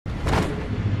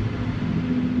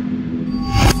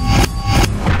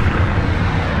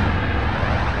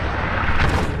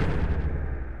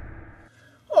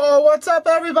What's up,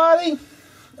 everybody?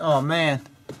 Oh man,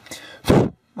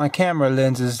 my camera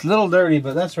lens is a little dirty,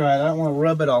 but that's right. I don't want to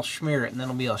rub it. I'll smear it and then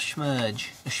it'll be a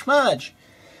smudge. A smudge.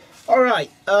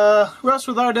 Alright, Russ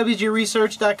with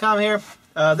rwgresearch.com here.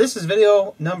 This is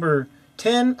video number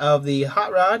 10 of the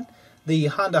hot rod, the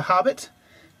Honda Hobbit.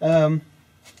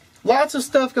 Lots of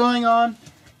stuff going on,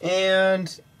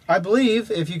 and I believe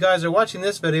if you guys are watching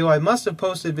this video, I must have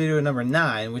posted video number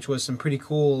 9, which was some pretty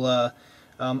cool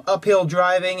uphill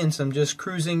driving and some just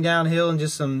cruising downhill and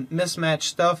just some mismatched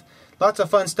stuff. Lots of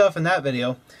fun stuff in that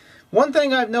video. One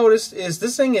thing I've noticed is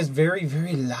this thing is very,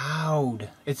 very loud.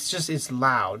 It's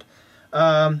loud.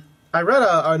 I read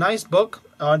a nice book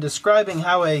on describing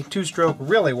how a two-stroke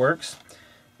really works,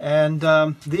 and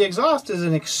the exhaust is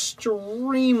an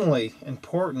extremely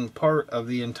important part of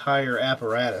the entire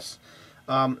apparatus.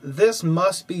 This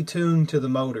must be tuned to the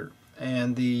motor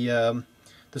and the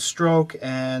stroke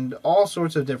and all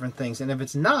sorts of different things, and if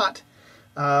it's not,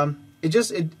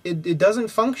 it doesn't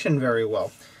function very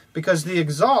well, because the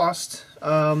exhaust,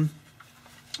 well,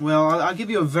 I'll give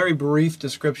you a very brief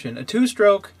description. A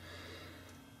two-stroke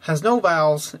has no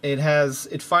valves.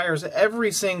 It fires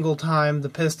every single time the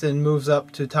piston moves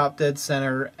up to top dead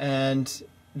center, and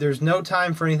there's no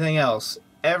time for anything else.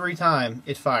 Every time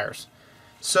it fires.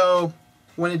 So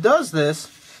when it does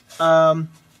this,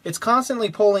 it's constantly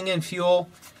pulling in fuel,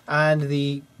 and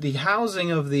the housing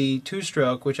of the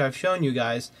two-stroke, which I've shown you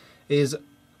guys, is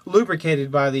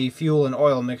lubricated by the fuel and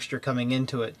oil mixture coming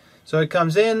into it. So it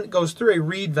comes in, goes through a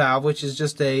reed valve, which is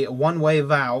just a one-way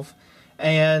valve,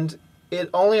 and it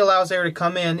only allows air to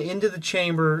come in into the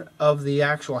chamber of the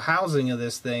actual housing of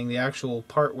this thing, the actual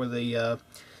part where the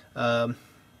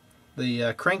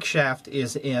crankshaft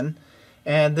is in,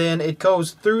 and then it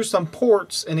goes through some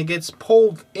ports and it gets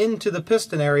pulled into the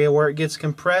piston area where it gets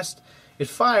compressed. It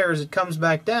fires, it comes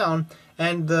back down,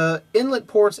 and the inlet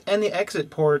ports and the exit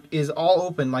port is all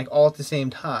open, like all at the same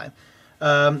time.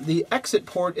 The exit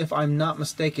port, if I'm not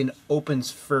mistaken, opens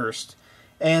first.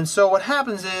 And so what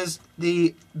happens is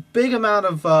the big amount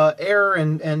of air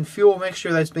and fuel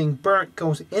mixture that's being burnt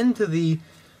goes into the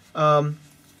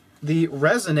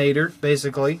resonator,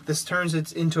 basically. This turns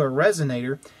it into a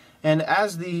resonator. And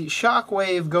as the shock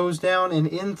wave goes down and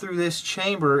in through this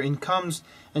chamber and comes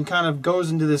and kind of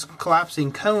goes into this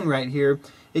collapsing cone right here,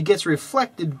 it gets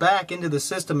reflected back into the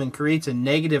system and creates a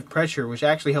negative pressure, which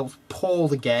actually helps pull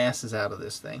the gases out of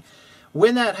this thing.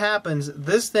 When that happens,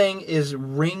 this thing is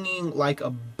ringing like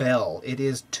a bell. It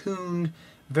is tuned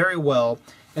very well,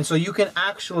 and so you can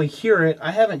actually hear it. I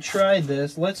haven't tried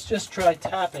this. Let's just try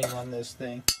tapping on this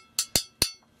thing.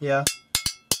 Yeah.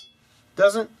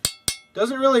 Doesn't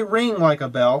really ring like a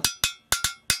bell,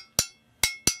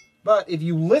 but if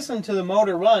you listen to the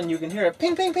motor run, you can hear it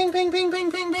ping, ping, ping, ping, ping,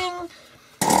 ping, ping, ping.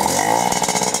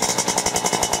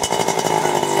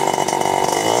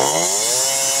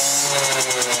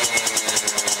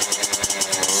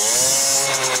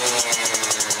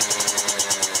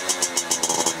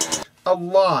 A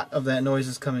lot of that noise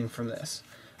is coming from this.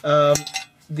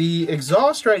 The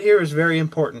exhaust right here is very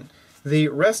important. The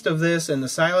rest of this and the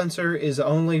silencer is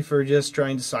only for just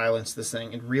trying to silence this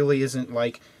thing. It really isn't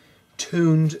like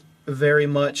tuned very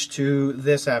much to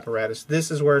this apparatus. This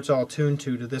is where it's all tuned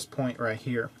to this point right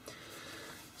here.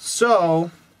 So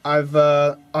I'm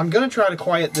going to try to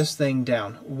quiet this thing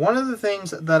down. One of the things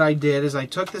that I did is I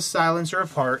took this silencer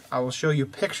apart. I will show you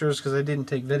pictures because I didn't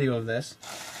take video of this.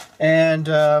 And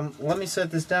let me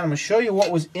set this down. I'm going to show you what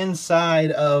was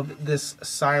inside of this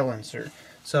silencer.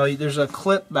 So there's a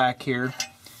clip back here.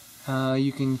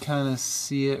 You can kind of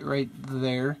see it right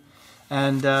there.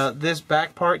 And this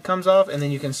back part comes off, and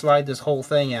then you can slide this whole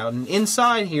thing out. And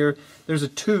inside here, there's a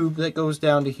tube that goes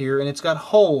down to here, and it's got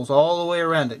holes all the way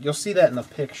around it. You'll see that in the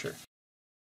picture.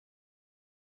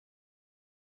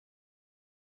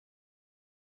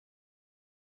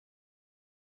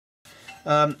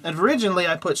 And originally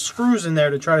I put screws in there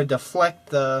to try to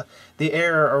deflect the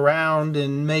air around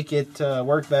and make it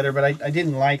work better, but I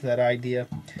didn't like that idea.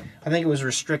 I think it was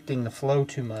restricting the flow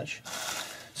too much.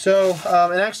 So,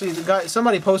 and actually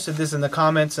somebody posted this in the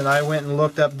comments, and I went and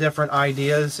looked up different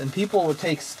ideas, and people would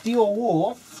take steel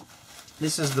wool.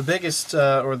 This is the biggest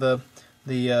or the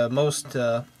most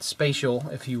spatial,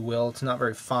 if you will. It's not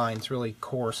very fine, it's really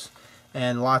coarse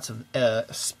and lots of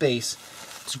space.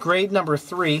 It's grade number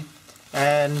 3.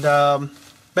 And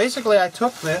basically I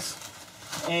took this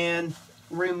and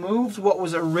removed what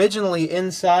was originally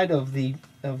inside of the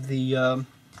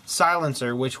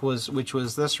silencer, which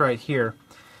was this right here.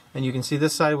 And you can see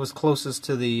this side was closest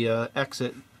to the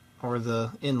exit, or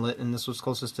the inlet, and this was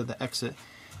closest to the exit.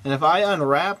 And if I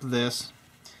unwrap this,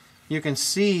 you can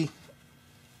see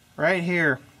right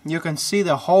here you can see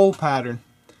the hole pattern.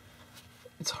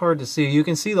 It's hard to see. You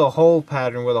can see the hole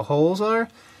pattern where the holes are,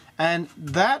 and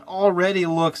that already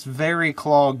looks very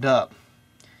clogged up.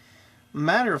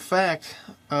 Matter of fact,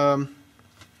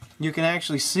 you can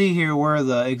actually see here where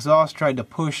the exhaust tried to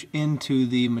push into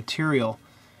the material.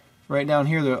 Right down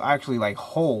here, there are actually like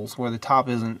holes where the top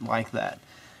isn't like that.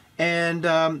 And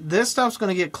this stuff's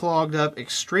going to get clogged up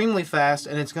extremely fast,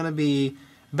 and it's going to be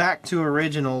back to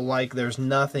original like there's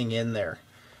nothing in there.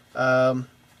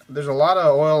 There's a lot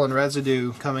of oil and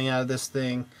residue coming out of this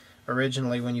thing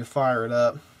originally when you fire it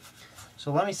up.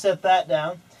 So let me set that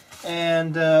down.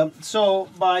 And so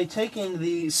by taking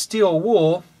the steel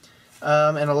wool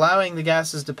and allowing the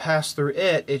gases to pass through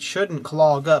it, it shouldn't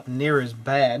clog up near as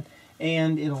bad,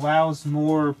 and it allows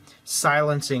more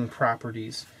silencing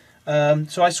properties.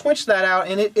 So I switched that out,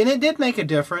 and it did make a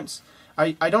difference.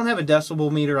 I don't have a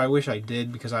decibel meter. I wish I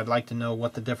did, because I'd like to know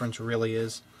what the difference really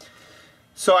is.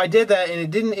 So I did that,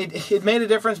 and it made a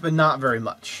difference, but not very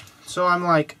much. So I'm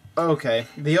like, okay.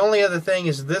 The only other thing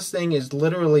is this thing is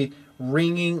literally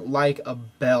ringing like a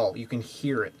bell. You can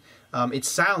hear it. It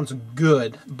sounds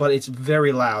good, but it's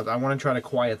very loud. I want to try to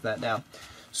quiet that down.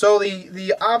 So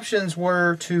the options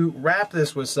were to wrap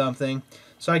this with something.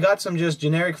 So I got some just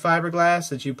generic fiberglass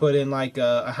that you put in like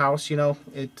a house, you know.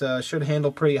 It should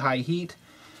handle pretty high heat.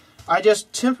 I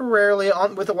just temporarily,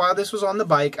 while this was on the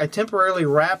bike, I temporarily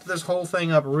wrapped this whole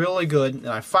thing up really good, and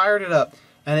I fired it up,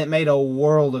 and it made a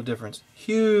world of difference.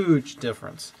 Huge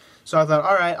difference. So I thought,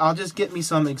 alright, I'll just get me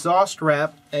some exhaust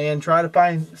wrap and try to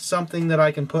find something that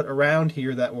I can put around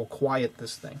here that will quiet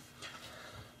this thing.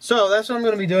 So that's what I'm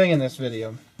going to be doing in this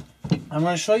video. I'm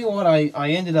going to show you what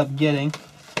I ended up getting.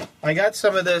 I got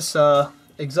some of this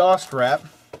exhaust wrap.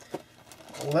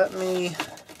 Let me...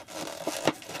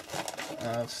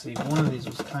 let's see, one of these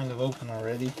was kind of open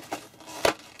already.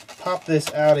 Pop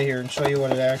this out of here and show you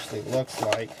what it actually looks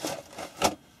like.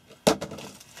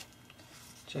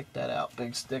 Check that out,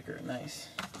 big sticker, nice.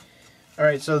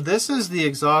 Alright, so this is the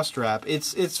exhaust wrap.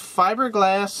 It's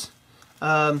fiberglass,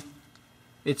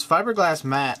 it's fiberglass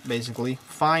mat, basically.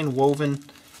 Fine woven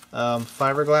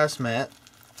fiberglass mat.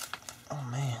 Oh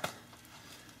man.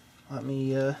 Let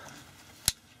me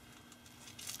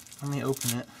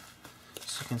open it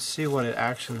so you can see what it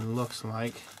actually looks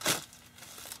like.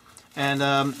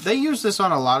 And they use this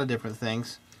on a lot of different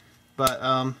things, but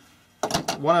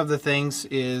one of the things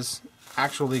is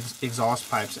actual exhaust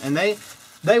pipes, and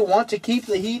they want to keep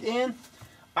the heat in.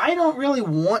 I don't really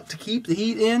want to keep the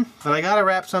heat in, but I gotta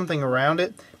wrap something around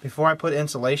it before I put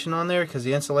insulation on there, because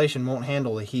the insulation won't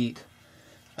handle the heat.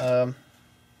 So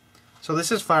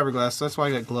this is fiberglass, so that's why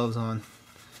I got gloves on.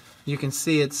 You can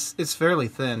see it's fairly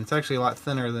thin. It's actually a lot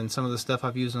thinner than some of the stuff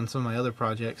I've used on some of my other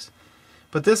projects.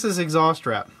 But this is exhaust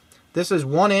wrap. This is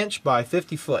 1 inch by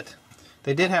 50 foot.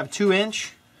 They did have 2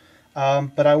 inch,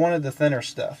 but I wanted the thinner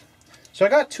stuff. So I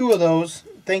got 2 of those,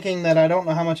 thinking that I don't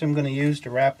know how much I'm going to use to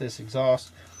wrap this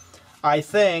exhaust. I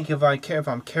think if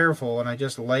I'm careful and I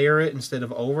just layer it instead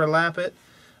of overlap it,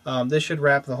 this should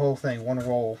wrap the whole thing, one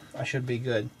roll. I should be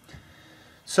good.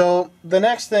 So the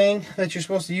next thing that you're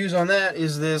supposed to use on that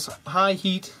is this high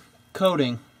heat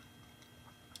coating.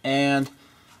 And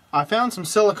I found some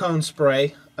silicone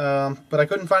spray, but I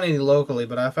couldn't find any locally,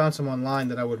 but I found some online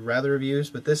that I would rather have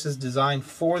used. But this is designed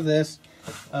for this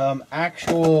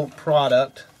actual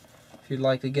product. If you'd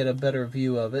like to get a better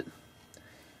view of it,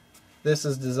 this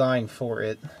is designed for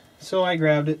it. So I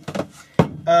grabbed it.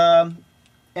 And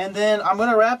then I'm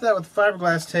going to wrap that with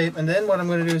fiberglass tape, and then what I'm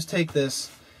going to do is take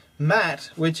this mat,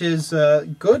 which is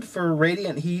good for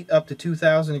radiant heat up to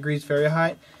 2,000 degrees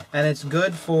Fahrenheit, and it's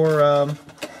good for,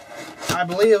 I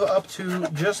believe, up to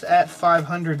just at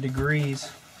 500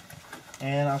 degrees.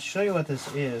 And I'll show you what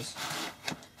this is.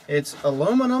 It's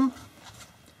aluminum.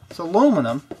 It's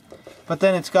aluminum, but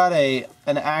then it's got an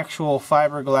actual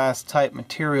fiberglass type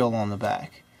material on the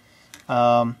back.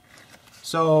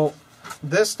 So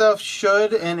this stuff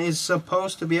should and is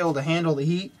supposed to be able to handle the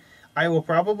heat. I will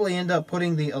probably end up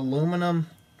putting the aluminum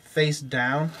face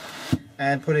down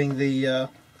and putting the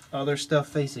other stuff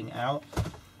facing out,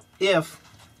 if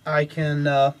I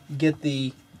can get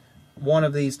the one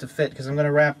of these to fit, because I'm going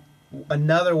to wrap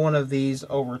another one of these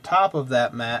over top of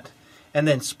that mat and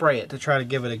then spray it to try to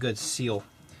give it a good seal.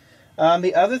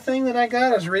 The other thing that I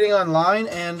got, I was reading online,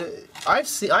 and I've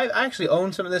actually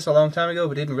owned some of this a long time ago,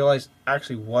 but didn't realize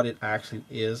actually what it actually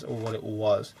is or what it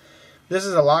was. This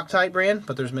is a Loctite brand,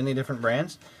 but there's many different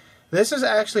brands. This is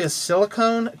actually a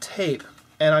silicone tape,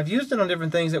 and I've used it on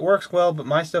different things. It works well, but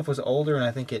my stuff was older, and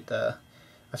I think I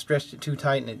stretched it too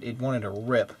tight, and it wanted to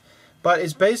rip. But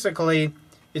it's basically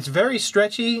It's very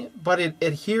stretchy, but it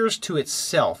adheres to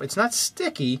itself. It's not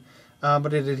sticky,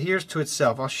 but it adheres to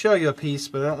itself. I'll show you a piece,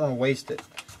 but I don't want to waste it.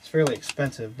 It's fairly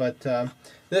expensive, but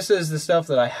this is the stuff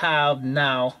that I have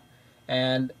now,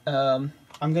 and I'm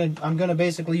gonna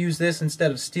basically use this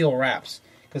instead of steel wraps,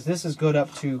 because this is good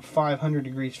up to 500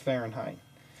 degrees Fahrenheit.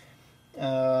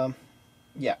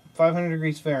 Yeah, 500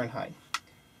 degrees Fahrenheit.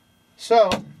 So,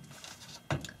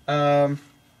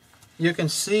 you can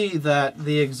see that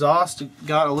the exhaust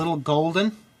got a little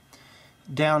golden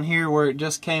down here where it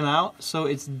just came out, so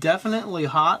it's definitely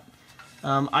hot.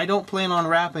 I don't plan on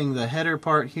wrapping the header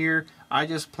part here. I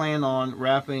just plan on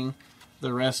wrapping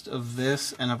the rest of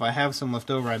this, and if I have some left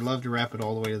over, I'd love to wrap it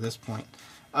all the way to this point.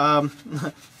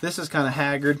 This is kind of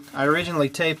haggard. I originally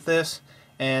taped this,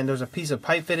 and there's a piece of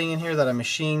pipe fitting in here that I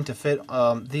machined to fit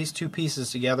these two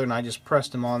pieces together, and I just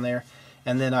pressed them on there.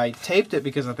 And then I taped it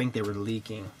because I think they were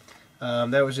leaking.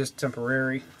 That was just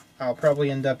temporary. I'll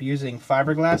probably end up using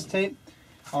fiberglass tape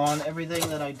on everything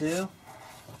that I do.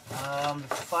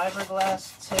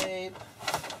 Fiberglass tape.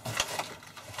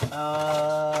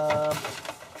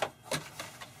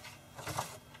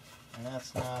 And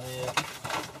that's not it.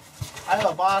 I have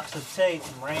a box of tape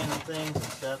and random things and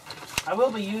stuff. I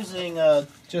will be using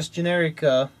just generic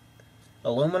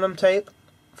aluminum tape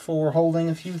for holding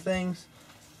a few things.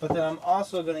 But then I'm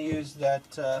also going to use that,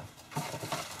 there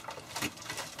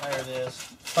it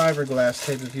is, fiberglass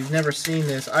tape. If you've never seen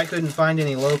this, I couldn't find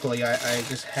any locally. I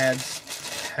just had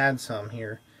some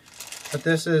here. But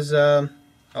this is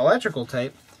electrical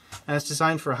tape, and it's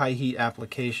designed for high heat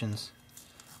applications.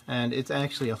 And it's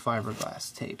actually a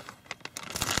fiberglass tape.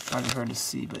 Kind of hard to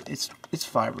see, but it's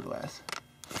fiberglass.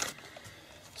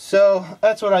 So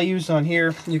that's what I used on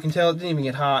here. You can tell it didn't even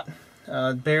get hot.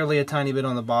 Barely a tiny bit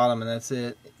on the bottom, and that's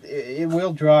it. It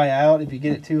will dry out if you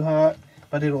get it too hot,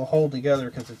 but it'll hold together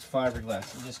because it's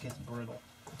fiberglass. It just gets brittle.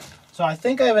 So I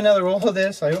think I have another roll of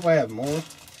this. I hope I have more.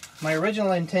 My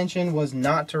original intention was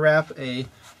not to wrap a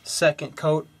second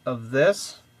coat of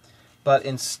this, but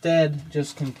instead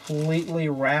just completely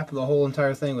wrap the whole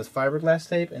entire thing with fiberglass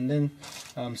tape and then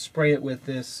spray it with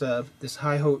this this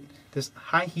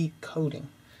high heat coating.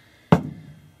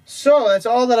 So that's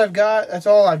all that I've got. That's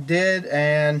all I did,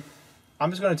 and I'm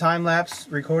just going to time-lapse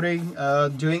recording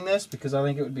doing this because I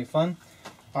think it would be fun.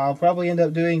 I'll probably end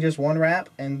up doing just one wrap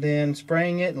and then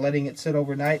spraying it and letting it sit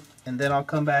overnight, and then I'll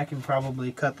come back and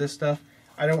probably cut this stuff.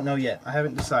 I don't know yet. I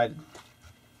haven't decided.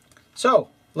 So,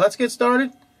 let's get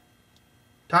started.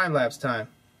 Time-lapse time.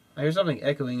 I hear something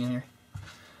echoing in here.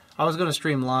 I was going to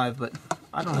stream live, but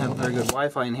I don't have very good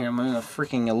Wi-Fi in here. I'm in a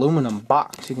freaking aluminum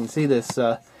box. You can see this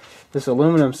this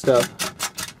aluminum stuff.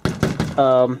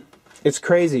 It's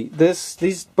crazy. I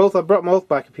brought both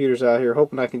my computers out here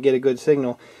hoping I could get a good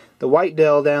signal. The white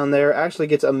Dell down there actually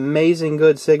gets amazing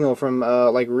good signal from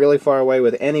like really far away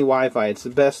with any Wi-Fi. It's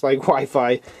the best like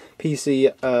Wi-Fi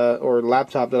PC or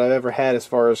laptop that I've ever had as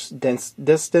far as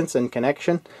distance and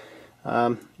connection.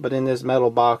 But in this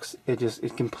metal box,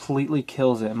 it completely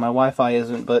kills it. My Wi-Fi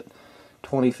isn't but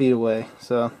 20 feet away.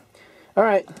 So, all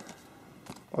right,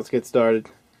 let's get started.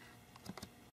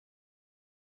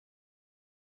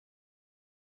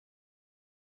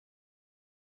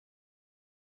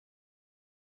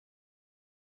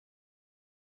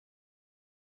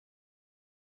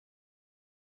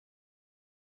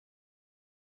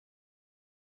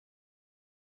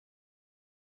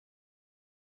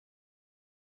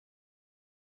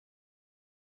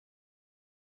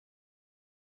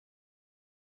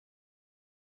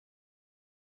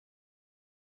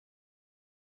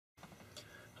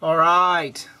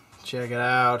 Alright, check it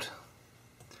out.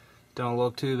 Don't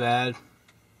look too bad.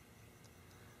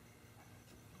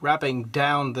 Wrapping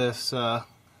down this was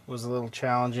a little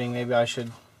challenging. Maybe I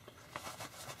should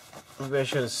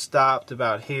have stopped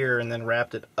about here and then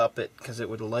wrapped it up it because it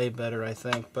would lay better, I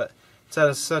think. But it's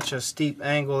at such a steep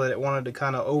angle that it wanted to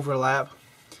kind of overlap.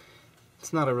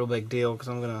 It's not a real big deal because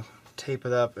I'm going to tape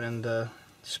it up and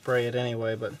spray it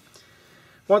anyway. But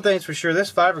one thing's for sure,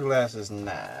 this fiberglass is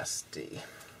nasty.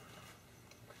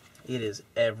 It is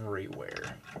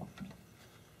everywhere.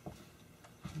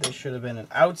 This should have been an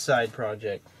outside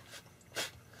project.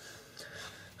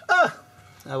 Oh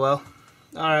well.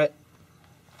 Alright.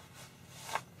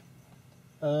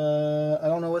 I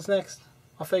don't know what's next.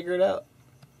 I'll figure it out.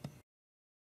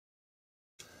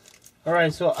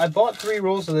 Alright, so I bought 3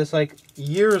 rolls of this like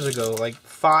years ago, like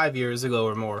 5 years ago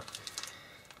or more.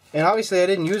 And obviously I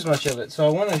didn't use much of it, so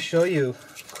I want to show you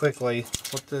quickly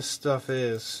what this stuff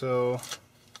is. So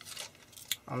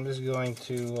I'm just going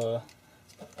to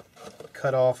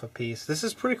cut off a piece. This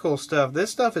is pretty cool stuff.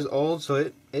 This stuff is old,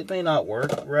 so it may not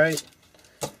work right.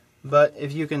 But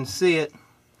if you can see it,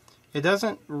 It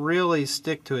doesn't really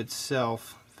stick to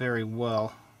itself very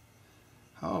well.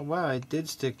 Oh wow, it did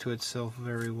stick to itself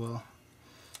very well.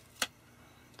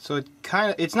 So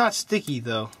it's not sticky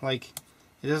though, like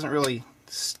it doesn't really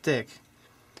stick.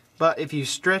 But if you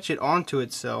stretch it onto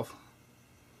itself,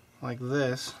 like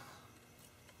this,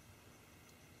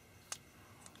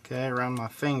 okay, around my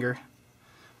finger,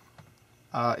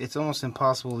 it's almost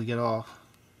impossible to get off.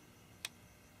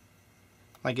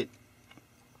 Like it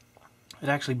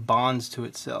actually bonds to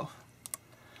itself.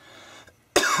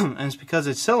 And it's because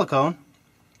it's silicone.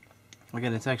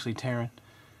 Again, it's actually tearing.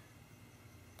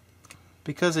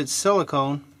 Because it's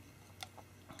silicone,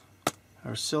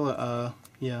 or silicone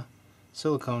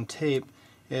tape,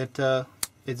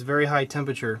 it's very high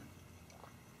temperature.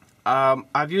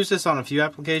 I've used this on a few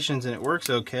applications and it works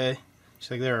okay.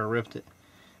 Just like there, I ripped it.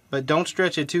 But don't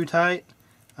stretch it too tight.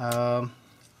 I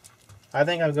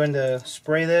think I'm going to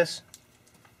spray this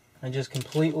and just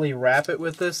completely wrap it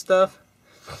with this stuff.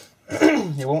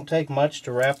 It won't take much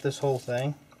to wrap this whole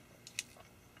thing.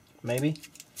 Maybe.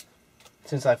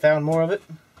 Since I found more of it.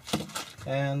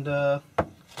 And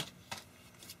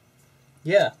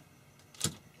yeah.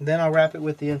 Then I'll wrap it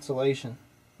with the insulation.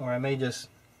 Or I may just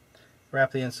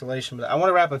wrap the insulation. But I want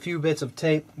to wrap a few bits of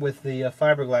tape with the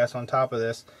fiberglass on top of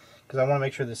this, because I want to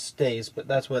make sure this stays. But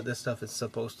that's what this stuff is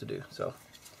supposed to do. So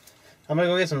I'm going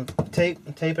to go get some tape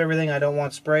and tape everything I don't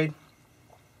want sprayed.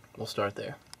 We'll start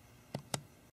there.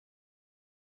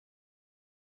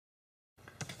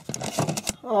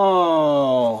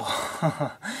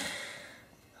 Oh,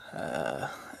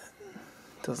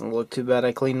 doesn't look too bad.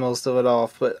 I cleaned most of it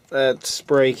off, but that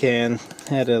spray can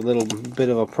had a little bit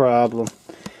of a problem.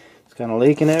 It's kind of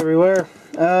leaking everywhere.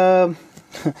 The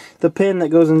pin that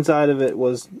goes inside of it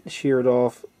was sheared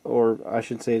off, or I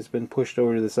should say it's been pushed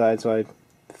over to the side, so I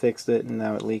fixed it and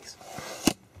now it leaks.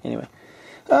 Anyway,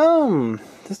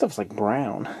 this stuff's like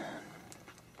brown.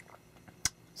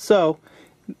 So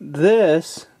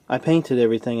this, I painted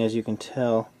everything, as you can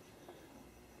tell,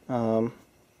 and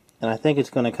I think it's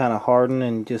going to kind of harden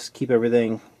and just keep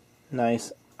everything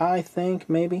nice, I think,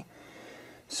 maybe.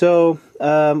 So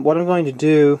what I'm going to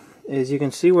do is, you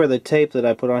can see where the tape that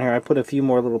I put on here, I put a few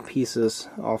more little pieces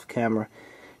off camera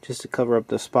just to cover up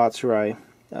the spots where I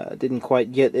didn't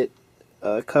quite get it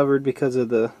covered because of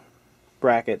the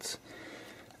brackets.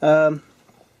 So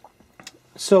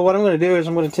what I'm going to do is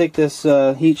I'm going to take this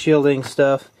heat shielding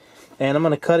stuff and I'm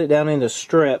going to cut it down into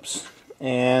strips,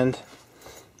 and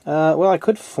well, I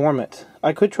could form it.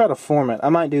 I could try to form it. I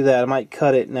might do that. I might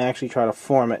cut it and actually try to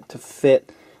form it to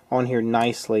fit on here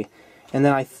nicely. And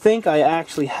then I think I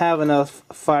actually have enough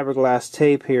fiberglass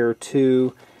tape here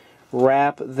to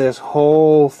wrap this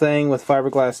whole thing with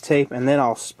fiberglass tape, and then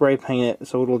I'll spray paint it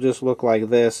so it'll just look like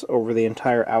this over the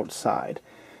entire outside.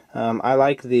 I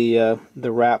like the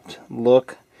wrapped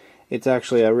look. It's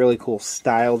actually a really cool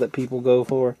style that people go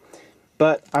for.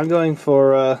 But I'm going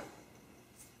for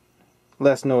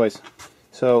less noise.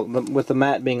 So with the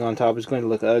mat being on top, it's going to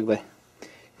look ugly.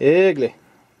 Ugly.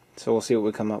 So we'll see what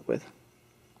we come up with.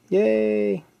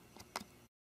 Yay!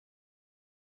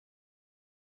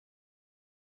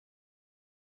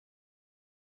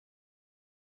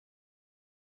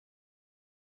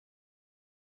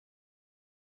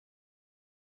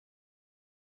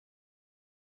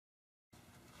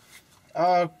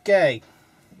 Okay,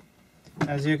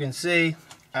 as you can see,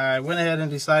 I went ahead and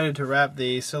decided to wrap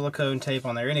the silicone tape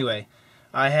on there anyway.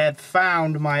 I had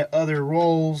found my other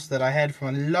rolls that I had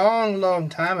from a long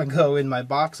time ago in my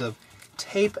box of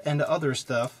tape and other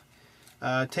stuff,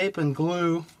 tape and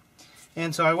glue,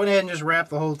 and so I went ahead and just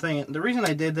wrapped the whole thing. The reason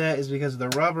I did that is because the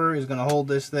rubber is going to hold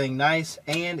this thing nice,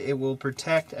 and it will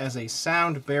protect as a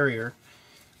sound barrier,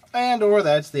 or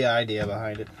that's the idea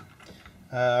behind it.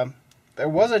 There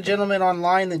was a gentleman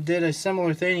online that did a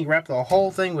similar thing. He wrapped the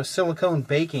whole thing with silicone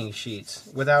baking sheets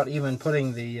without even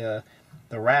putting the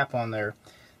wrap on there.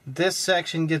 This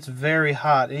section gets very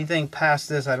hot. Anything past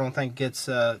this I don't think gets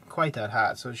quite that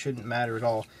hot, so it shouldn't matter at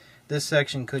all. This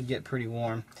section could get pretty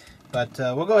warm. But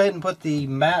we'll go ahead and put the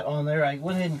mat on there. I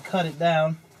went ahead and cut it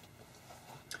down.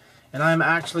 And I'm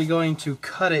actually going to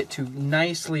cut it to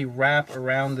nicely wrap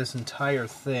around this entire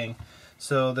thing.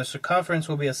 So the circumference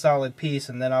will be a solid piece,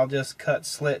 and then I'll just cut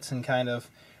slits and kind of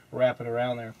wrap it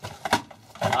around there.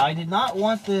 I did not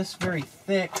want this very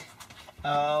thick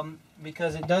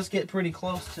because it does get pretty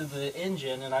close to the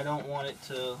engine, and I don't want it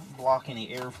to block any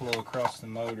airflow across the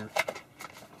motor.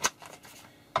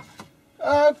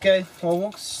 Okay, well,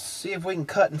 we'll see if we can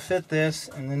cut and fit this,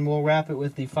 and then we'll wrap it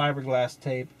with the fiberglass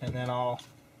tape, and then I'll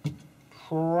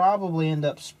probably end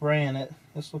up spraying it.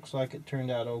 This looks like it turned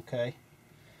out okay.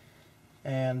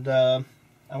 And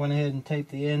I went ahead and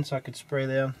taped the end so I could spray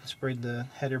them. Sprayed the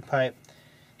header pipe.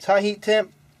 It's high heat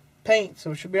temp paint,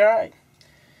 so it should be alright.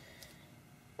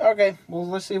 Okay, well,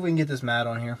 let's see if we can get this mat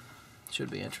on here.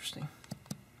 Should be interesting.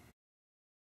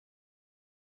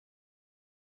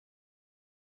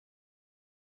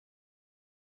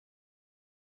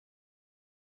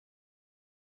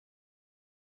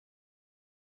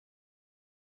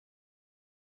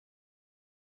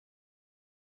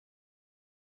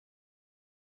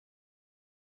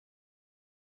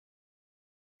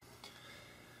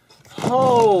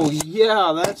 Oh,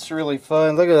 yeah, that's really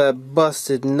fun. Look at that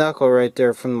busted knuckle right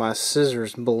there from my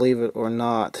scissors, believe it or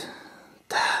not.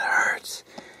 That hurts.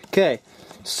 Okay,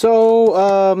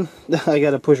 so I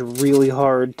gotta push really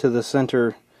hard to the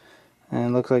center, and it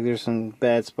looks like there's some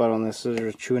bad spot on this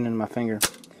scissors chewing in my finger.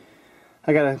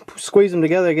 I gotta squeeze them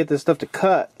together to get this stuff to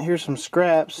cut. Here's some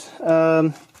scraps.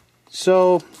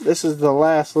 So this is the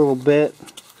last little bit.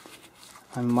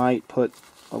 I might put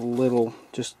a little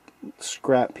just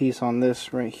scrap piece on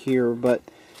this right here, but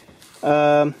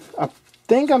I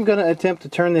think I'm going to attempt to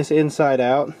turn this inside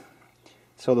out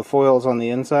so the foil is on the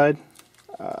inside,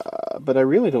 but I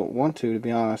really don't want to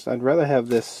be honest. I'd rather have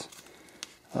this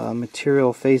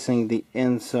material facing the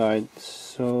inside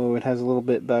so it has a little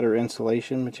bit better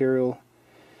insulation material.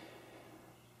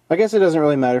 I guess it doesn't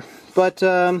really matter, but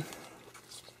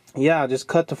yeah, just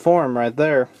cut to form right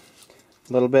there,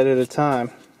 a little bit at a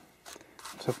time.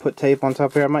 So put tape on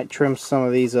top here. I might trim some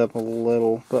of these up a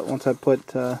little, but once I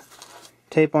put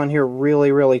tape on here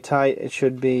really tight, it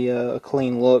should be a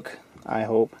clean look, I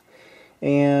hope.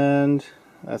 And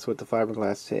that's with the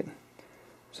fiberglass tape.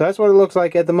 So that's what it looks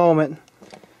like at the moment.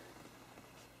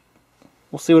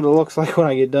 We'll see what it looks like when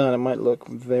I get done. It might look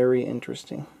very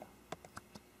interesting.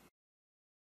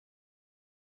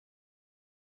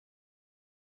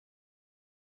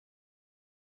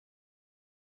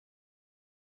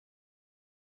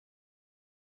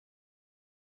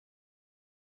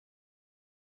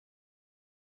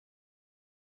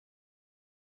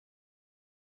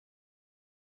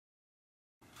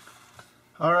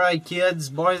 Alright kids,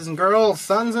 boys and girls,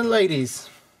 sons and ladies.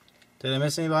 Did I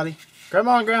miss anybody?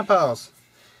 Grandma and grandpas.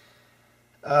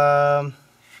 I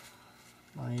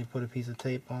need to put a piece of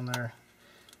tape on there.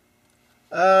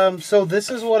 So this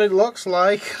is what it looks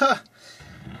like.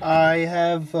 I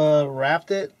have wrapped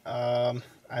it.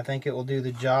 I think it will do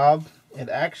the job. It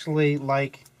actually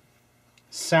like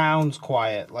sounds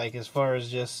quiet, like as far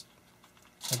as just,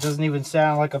 it doesn't even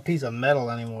sound like a piece of metal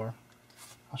anymore.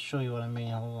 I'll show you what I mean.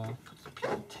 Hold on. Put a piece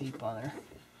of tape on there.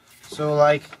 So,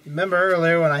 like, remember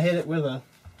earlier when I hit it with a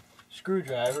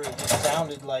screwdriver, it just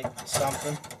sounded like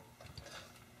something.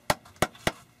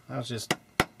 That was just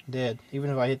dead. Even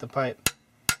if I hit the pipe,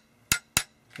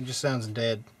 it just sounds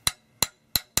dead.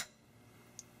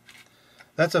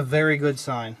 That's a very good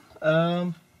sign.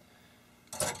 So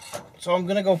I'm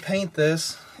gonna go paint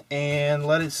this and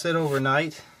let it sit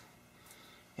overnight,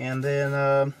 and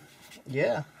then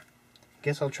yeah.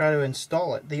 Guess I'll try to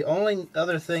install it. The only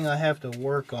other thing I have to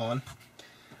work on,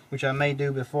 which I may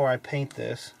do before I paint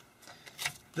this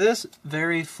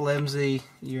very flimsy,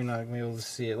 you're not going to be able to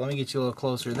see it. Let me get you a little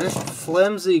closer. This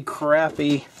flimsy,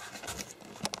 crappy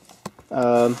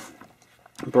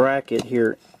bracket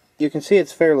here, you can see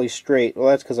it's fairly straight. Well,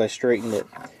 that's because I straightened it.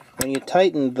 When you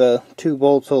tighten the two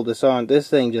bolts hold this on, this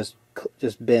thing just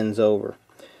bends over.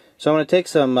 So I'm going to take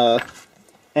some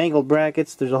angled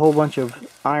brackets. There's a whole bunch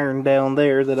of iron down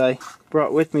there that I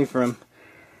brought with me from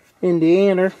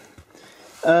Indiana.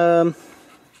 I'm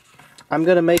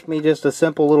going to make me just a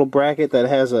simple little bracket that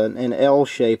has an L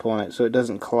shape on it so it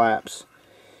doesn't collapse,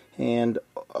 and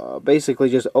basically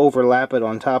just overlap it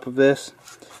on top of this.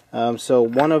 So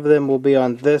one of them will be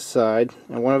on this side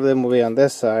and one of them will be on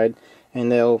this side,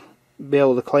 and they'll be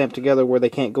able to clamp together where they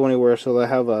can't go anywhere, so they'll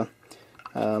have a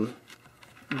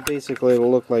basically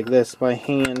it'll look like this. By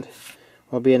hand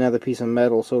will be another piece of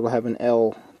metal, so it'll have an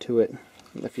L to it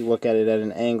if you look at it at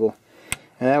an angle,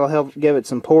 and that'll help give it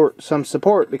some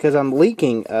support, because I'm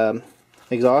leaking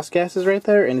exhaust gases right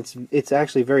there, and it's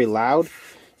actually very loud.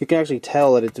 You can actually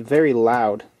tell that it's very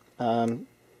loud,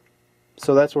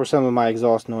 so that's where some of my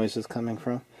exhaust noise is coming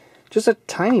from. Just a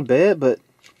tiny bit, but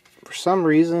for some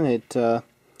reason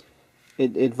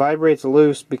it vibrates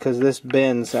loose because this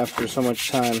bends after so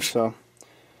much time. So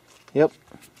yep,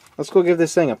 let's go give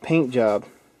this thing a paint job.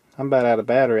 I'm about out of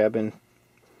battery. I've been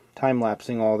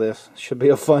time-lapsing all this. Should be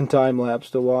a fun time-lapse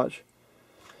to watch.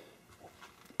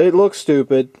 It looks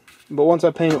stupid, but once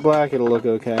I paint it black, it'll look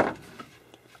okay.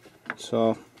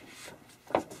 So,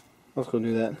 let's go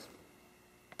do that.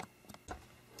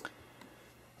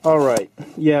 Alright,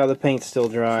 yeah, the paint's still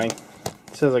drying.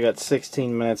 It says I got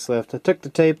 16 minutes left. I took the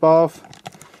tape off,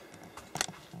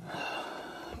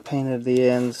 painted the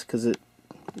ends because it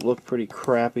looked pretty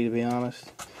crappy, to be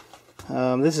honest.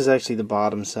 This is actually the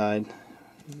bottom side.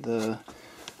 The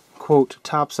quote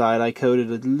top side I coated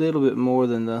a little bit more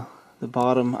than the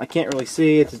bottom. I can't really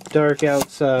see, it's dark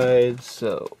outside,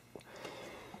 so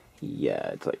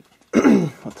yeah, it's like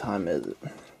what time is it?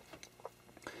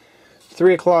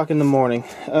 3 o'clock in the morning.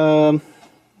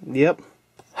 Yep.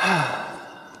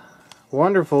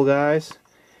 Wonderful, guys.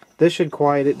 This should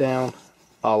quiet it down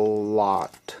a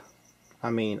lot. I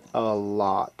mean, a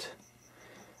lot.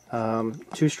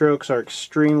 Two strokes are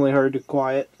extremely hard to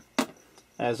quiet,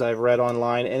 as I've read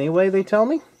online anyway, they tell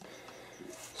me.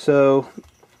 So,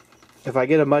 if I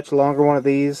get a much longer one of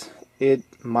these, it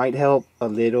might help a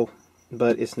little,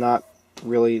 but it's not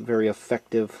really very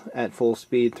effective at full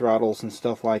speed throttles and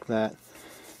stuff like that.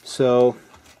 So,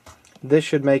 this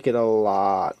should make it a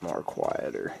lot more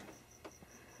quieter.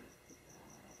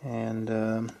 And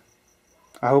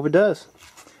I hope it does.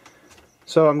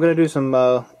 So I'm going to do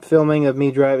some filming of me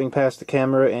driving past the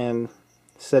camera and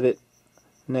set it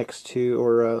next to,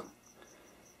 or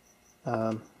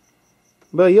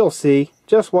well, you'll see.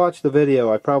 Just watch the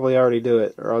video. I probably already do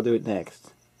it, or I'll do it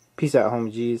next. Peace out, home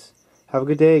G's. Have a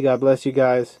good day. God bless you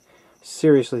guys.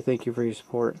 Seriously, thank you for your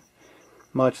support.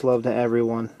 Much love to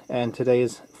everyone. And today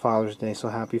is Father's Day, so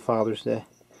happy Father's Day.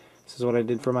 This is what I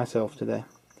did for myself today.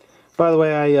 By the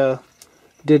way, I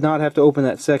did not have to open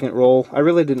that second roll. I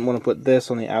really didn't want to put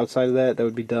this on the outside of that. That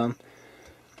would be dumb.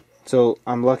 So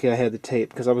I'm lucky I had the tape,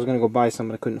 because I was going to go buy some,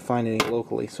 but I couldn't find any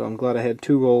locally. So I'm glad I had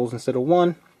 2 rolls instead of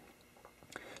 1.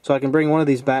 So I can bring one of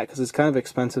these back, because it's kind of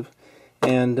expensive.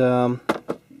 And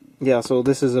yeah, so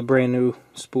this is a brand new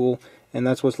spool, and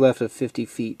that's what's left of 50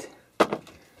 feet.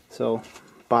 So,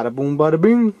 bada boom, bada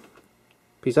bing.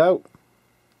 Peace out.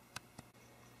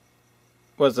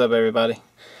 What's up, everybody?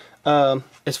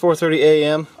 It's 4:30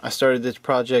 a.m. I started this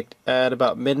project at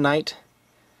about midnight.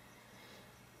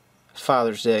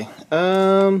 Father's Day.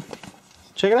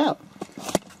 Check it out.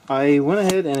 I went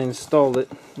ahead and installed it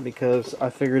because I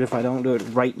figured if I don't do it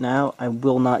right now, I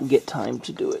will not get time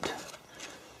to do it.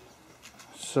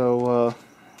 So,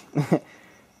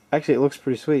 actually it looks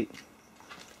pretty sweet.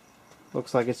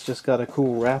 Looks like it's just got a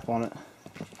cool wrap on it.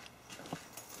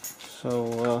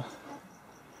 So,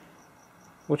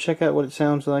 we'll check out what it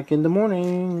sounds like in the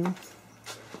morning.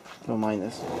 Don't mind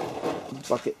this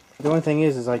bucket. The only thing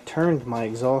is I turned my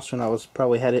exhaust when I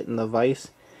probably had it in the vise,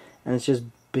 and it's just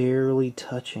barely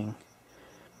touching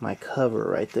my cover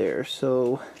right there.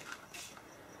 So,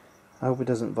 I hope it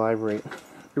doesn't vibrate.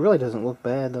 It really doesn't look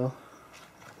bad though.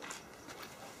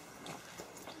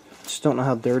 Just don't know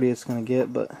how dirty it's gonna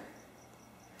get, but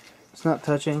it's not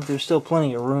touching. There's still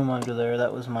plenty of room under there.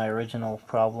 That was my original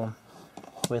problem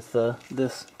with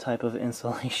this type of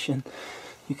insulation,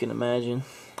 you can imagine.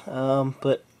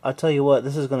 But I'll tell you what,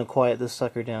 this is going to quiet this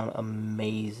sucker down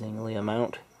amazingly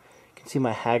amount. You can see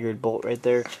my Haggard bolt right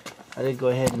there. I did go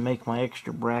ahead and make my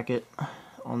extra bracket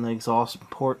on the exhaust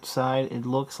port side. It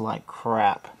looks like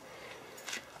crap.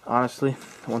 Honestly,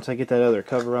 once I get that other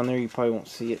cover on there, you probably won't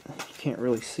see it. You can't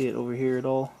really see it over here at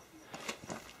all.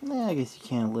 I guess you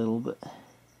can a little, but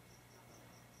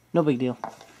no big deal.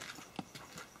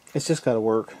 It's just got to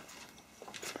work.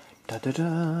 Da da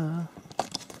da.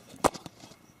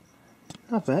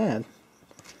 Not bad.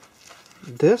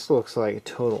 This looks like a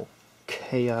total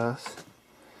chaos.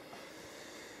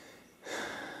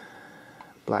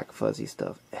 Black fuzzy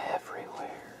stuff